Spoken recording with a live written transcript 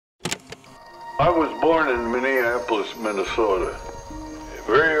I was born in Minneapolis, Minnesota.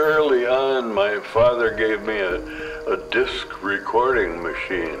 Very early on, my father gave me a disc recording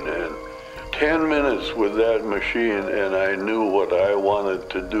machine, and 10 minutes with that machine, and I knew what I wanted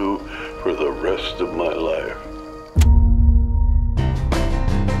to do for the rest of my life.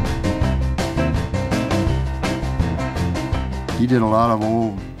 He did a lot of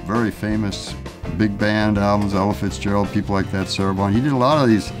old, very famous big band albums, Ella Fitzgerald, people like that, Sarah Vaughan. He did a lot of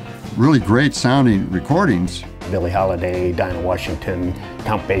these really great sounding recordings. Billie Holiday, Dinah Washington,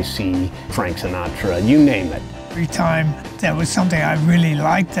 Count Basie, Frank Sinatra, you name it. Every time there was something I really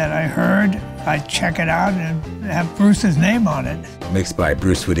liked that I heard, I'd check it out and have Bruce's name on it. Mixed by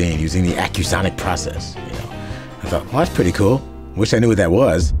Bruce Swedien using the Acusonic process, I thought, well, that's pretty cool. Wish I knew what that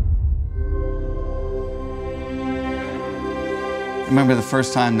was. I remember the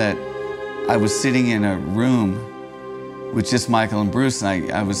first time that I was sitting in a room with just Michael and Bruce, and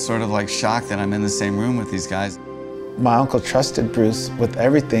I was sort of like shocked that I'm in the same room with these guys. My uncle trusted Bruce with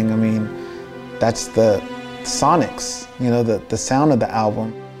everything. I mean, that's the sonics, the sound of the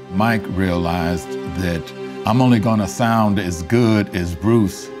album. Mike realized that I'm only going to sound as good as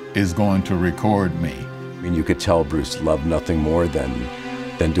Bruce is going to record me. I mean, you could tell Bruce loved nothing more than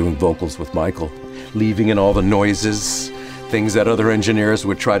doing vocals with Michael, leaving in all the noises, things that other engineers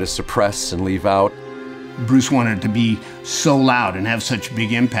would try to suppress and leave out. Bruce wanted it to be so loud and have such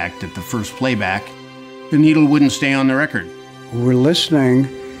big impact at the first playback, the needle wouldn't stay on the record. We're listening,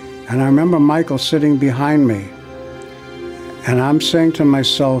 and I remember Michael sitting behind me, and I'm saying to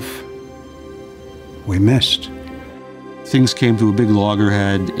myself, we missed. Things came to a big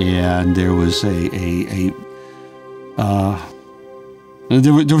loggerhead, and there was there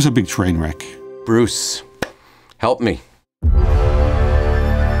was a big train wreck. Bruce, help me.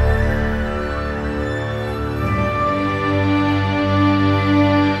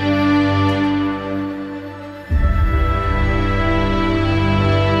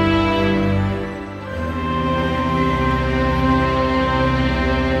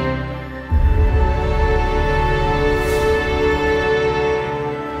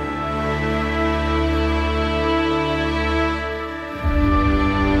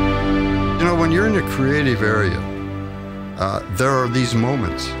 When you're in a creative area, there are these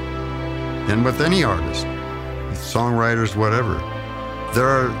moments, and with any artist, songwriters, whatever,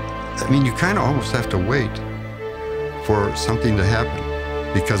 you kind of almost have to wait for something to happen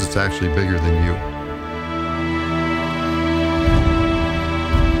because it's actually bigger than you.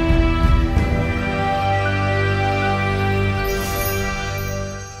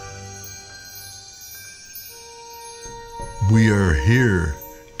 We are here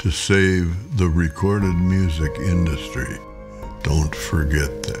to save the recorded music industry. Don't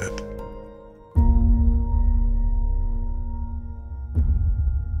forget that.